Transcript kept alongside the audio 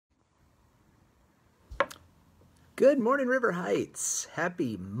Good morning, River Heights.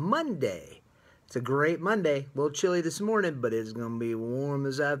 Happy Monday. It's a great Monday. A little chilly this morning, but it's going to be warm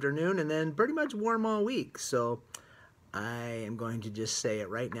this afternoon and then pretty much warm all week. So I am going to just say it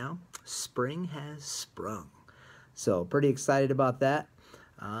right now. Spring has sprung. So pretty excited about that.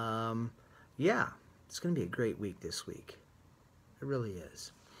 Yeah, it's going to be a great week this week. It really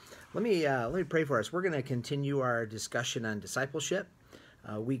is. Let me pray for us. We're going to continue our discussion on discipleship,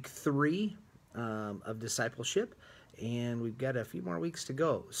 week 3 of discipleship, and we've got a few more weeks to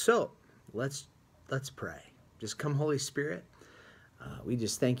go. So let's pray. Just come, Holy Spirit. We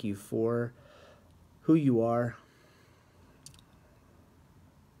just thank you for who you are.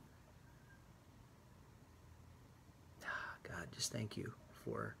 God, just thank you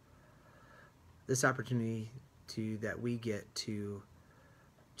for this opportunity that we get to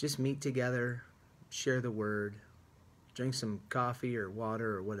just meet together, share the word, drink some coffee or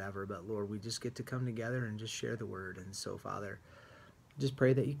water or whatever, but Lord, we just get to come together and just share the word. And so, Father, just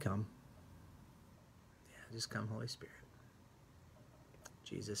pray that you come. Yeah, just come, Holy Spirit. In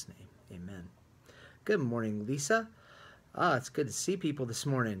Jesus' name, amen. Good morning, Lisa. It's good to see people this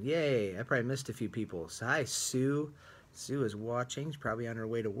morning. Yay, I probably missed a few people. So, hi, Sue. Sue is watching. She's probably on her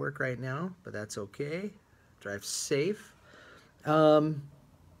way to work right now, but that's okay. Drive safe.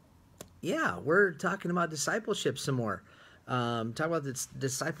 Yeah, we're talking about discipleship some more. Talk about this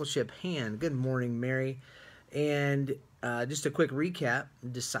discipleship hand. Good morning, Mary. And just a quick recap,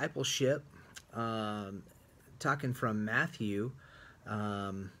 discipleship, talking from Matthew.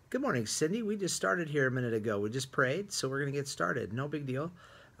 Good morning, Cindy. We just started here a minute ago. We just prayed, so we're going to get started. No big deal.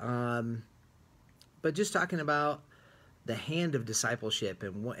 But just talking about the hand of discipleship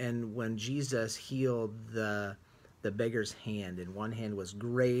and when Jesus healed the beggar's hand, and one hand was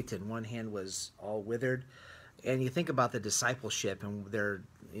great and one hand was all withered. And you think about the discipleship, and there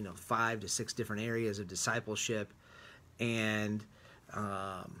are 5 to 6 different areas of discipleship, and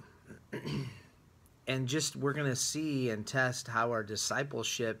and just we're going to see and test how our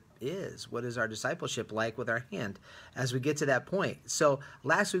discipleship is. What is our discipleship like with our hand as we get to that point? So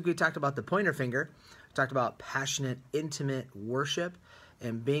last week we talked about the pointer finger. We talked about passionate, intimate worship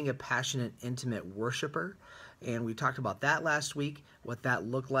and being a passionate, intimate worshiper. And we talked about that last week, what that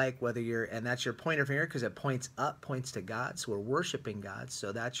looked like, and that's your pointer finger because it points up, points to God. So we're worshiping God.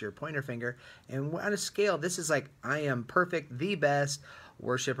 So that's your pointer finger. And on a scale, this is like, I am perfect, the best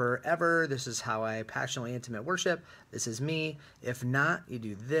worshiper ever. This is how I passionately intimate worship. This is me. If not, you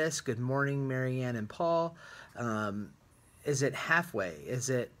do this. Good morning, Marianne and Paul. Is it halfway?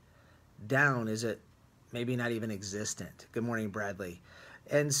 Is it down? Is it maybe not even existent? Good morning, Bradley.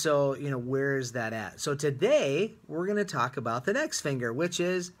 And so, where is that at? So today, we're going to talk about the next finger, which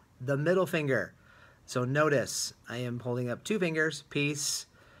is the middle finger. So notice, I am holding up 2 fingers, peace,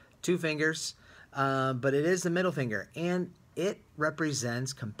 2 fingers, but it is the middle finger, and it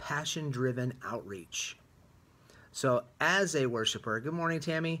represents compassion-driven outreach. So as a worshiper, good morning,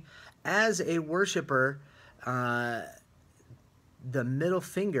 Tammy. As a worshiper, the middle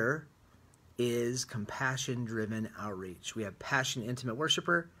finger is compassion-driven outreach. We have passion, intimate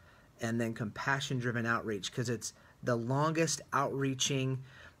worshiper, and then compassion-driven outreach because it's the longest outreaching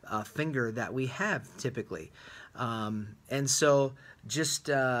finger that we have typically. And so just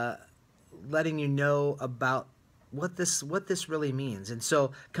letting you know about what this really means. And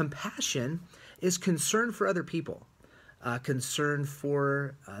so compassion is concern for other people, concern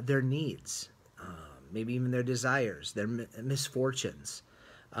for their needs, maybe even their desires, their misfortunes.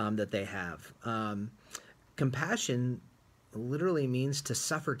 That they have. Compassion literally means to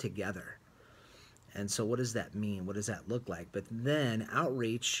suffer together. And so what does that mean? What does that look like? But then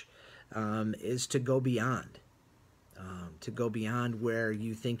outreach is to go beyond. To go beyond where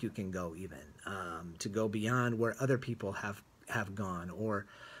you think you can go even. To go beyond where other people have gone. Or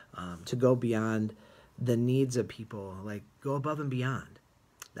to go beyond the needs of people. Like go above and beyond.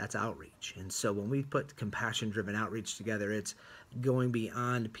 That's outreach. And so when we put compassion-driven outreach together, it's going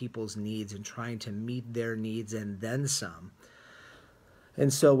beyond people's needs and trying to meet their needs and then some.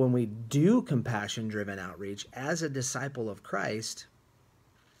 And so when we do compassion-driven outreach as a disciple of Christ,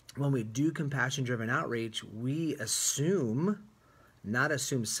 when we do compassion-driven outreach, we not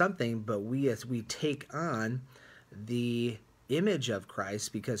assume something, but we take on the image of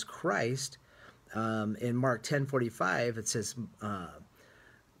Christ, because Christ, in Mark 10:45, it says,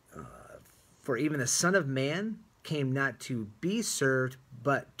 for even the Son of Man came not to be served,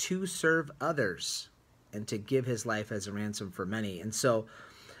 but to serve others, and to give his life as a ransom for many. And so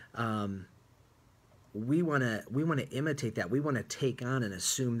we want to imitate that. We want to take on and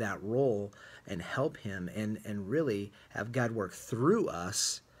assume that role and help him and really have God work through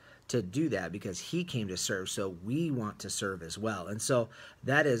us to do that because he came to serve. So we want to serve as well. And so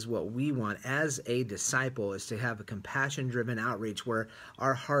that is what we want as a disciple, is to have a compassion-driven outreach where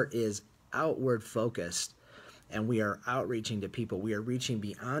our heart is outward focused and we are outreaching to people. We are reaching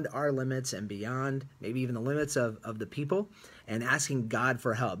beyond our limits and beyond maybe even the limits of the people and asking God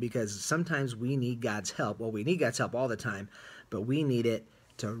for help, because sometimes we need God's help. Well, we need God's help all the time, but we need it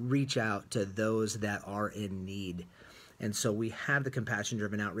to reach out to those that are in need. And so we have the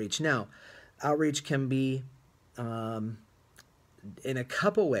compassion-driven outreach. Now, outreach can be in a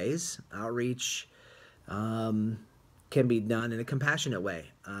couple ways. Outreach can be done in a compassionate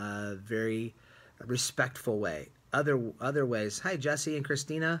way, a very respectful way. Other ways. Hi, Jesse and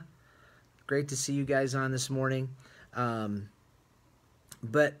Christina. Great to see you guys on this morning.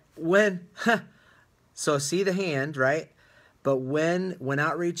 But when, so see the hand, right? But when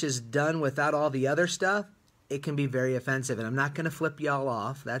outreach is done without all the other stuff, it can be very offensive. And I'm not going to flip y'all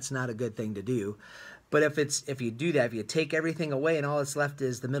off. That's not a good thing to do. But if you do that, if you take everything away and all that's left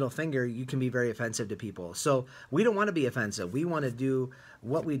is the middle finger, you can be very offensive to people. So we don't want to be offensive. We want to do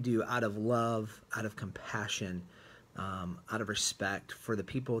what we do out of love, out of compassion, out of respect for the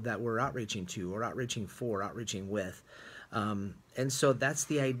people that we're outreaching to or outreaching for, outreaching with. And so that's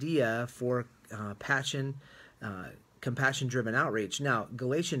the idea for compassion-driven outreach. Now,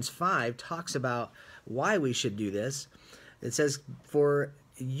 Galatians 5 talks about why we should do this. It says, "For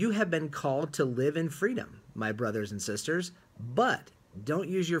you have been called to live in freedom, my brothers and sisters, but don't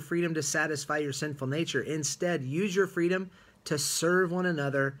use your freedom to satisfy your sinful nature. Instead, use your freedom to serve one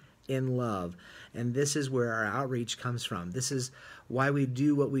another in love." And this is where our outreach comes from. This is why we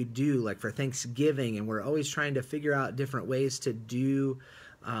do what we do, like for Thanksgiving, and we're always trying to figure out different ways to do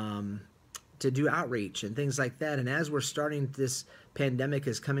outreach and things like that. And as we're starting, this pandemic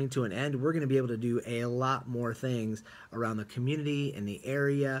is coming to an end, we're going to be able to do a lot more things around the community and the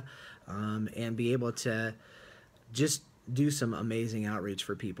area, and be able to just do some amazing outreach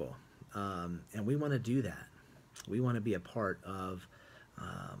for people. And we want to do that. We want to be a part of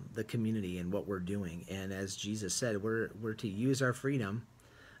the community and what we're doing. And as Jesus said, we're to use our freedom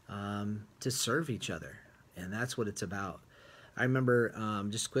to serve each other. And that's what it's about. I remember,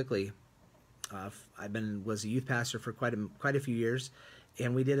 just quickly, was a youth pastor for quite a few years,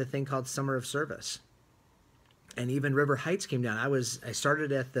 and we did a thing called Summer of Service. And even River Heights came down. I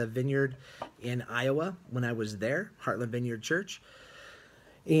started at the Vineyard in Iowa when I was there, Heartland Vineyard Church.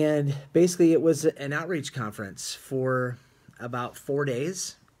 And basically it was an outreach conference for about 4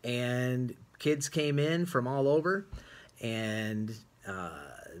 days, and kids came in from all over, and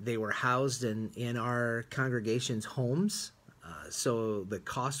they were housed in our congregation's homes. So the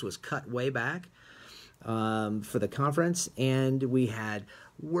cost was cut way back for the conference, and we had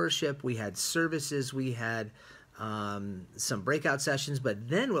worship, we had services, we had some breakout sessions. But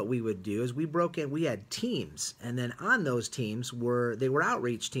then what we would do is we had teams, and then on those teams were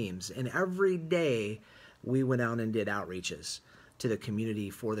outreach teams, and every day we went out and did outreaches to the community,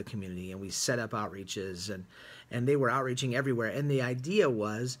 for the community, and we set up outreaches, and they were outreaching everywhere. And the idea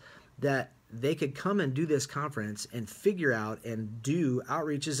was that they could come and do this conference and figure out and do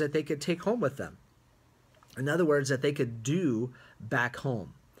outreaches that they could take home with them. In other words, that they could do back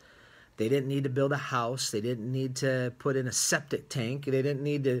home. They didn't need to build a house. They didn't need to put in a septic tank. They didn't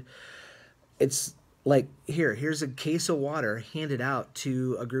need to. It's like, here's a case of water handed out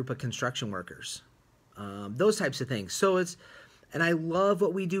to a group of construction workers. Those types of things. And I love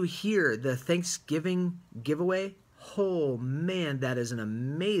what we do here. The Thanksgiving giveaway. Oh man, that is an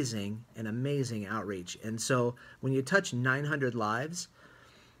amazing outreach. And so when you touch 900 lives,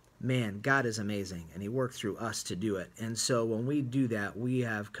 man, God is amazing, and he worked through us to do it. And so when we do that, we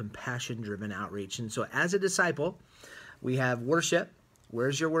have compassion-driven outreach. And so as a disciple, we have worship.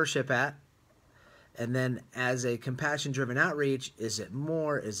 Where's your worship at? And then as a compassion-driven outreach, is it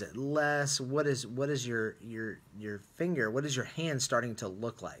more? Is it less? What is your finger? What is your hand starting to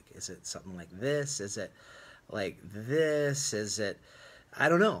look like? Is it something like this? Is it like this? Is it, I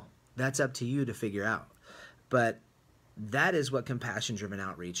don't know. That's up to you to figure out. But that is what compassion-driven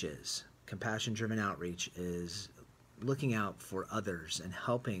outreach is. Compassion-driven outreach is looking out for others and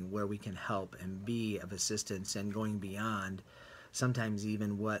helping where we can help and be of assistance, and going beyond sometimes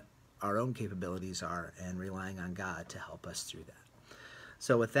even what our own capabilities are, and relying on God to help us through that.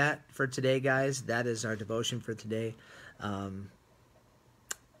 So with that for today, guys, that is our devotion for today.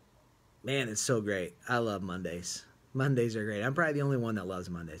 Man, it's so great. I love Mondays. Mondays are great. I'm probably the only one that loves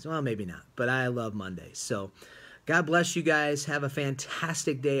Mondays. Well, maybe not, but I love Mondays. So God bless you guys. Have a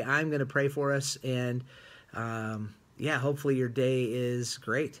fantastic day. I'm going to pray for us, and hopefully your day is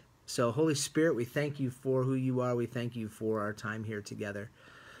great. So Holy Spirit, we thank you for who you are. We thank you for our time here together.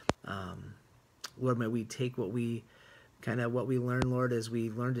 Lord, may we take what we learn, Lord, as we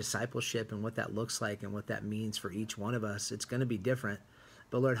learn discipleship and what that looks like and what that means for each one of us. It's going to be different.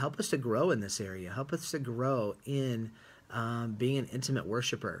 But Lord, help us to grow in this area. Help us to grow in being an intimate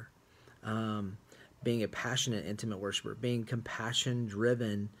worshiper, being a passionate, intimate worshiper, being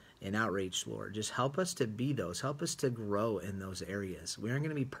compassion-driven in outreach, Lord. Just help us to be those. Help us to grow in those areas. We aren't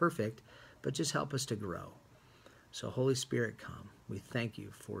going to be perfect, but just help us to grow. So Holy Spirit, come. We thank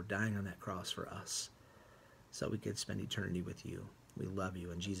you for dying on that cross for us so we could spend eternity with you. We love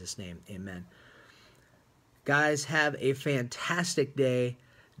you. In Jesus' name, amen. Guys, have a fantastic day.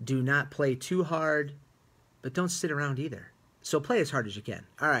 Do not play too hard, but don't sit around either. So play as hard as you can.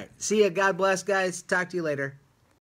 All right. See ya. God bless, guys. Talk to you later.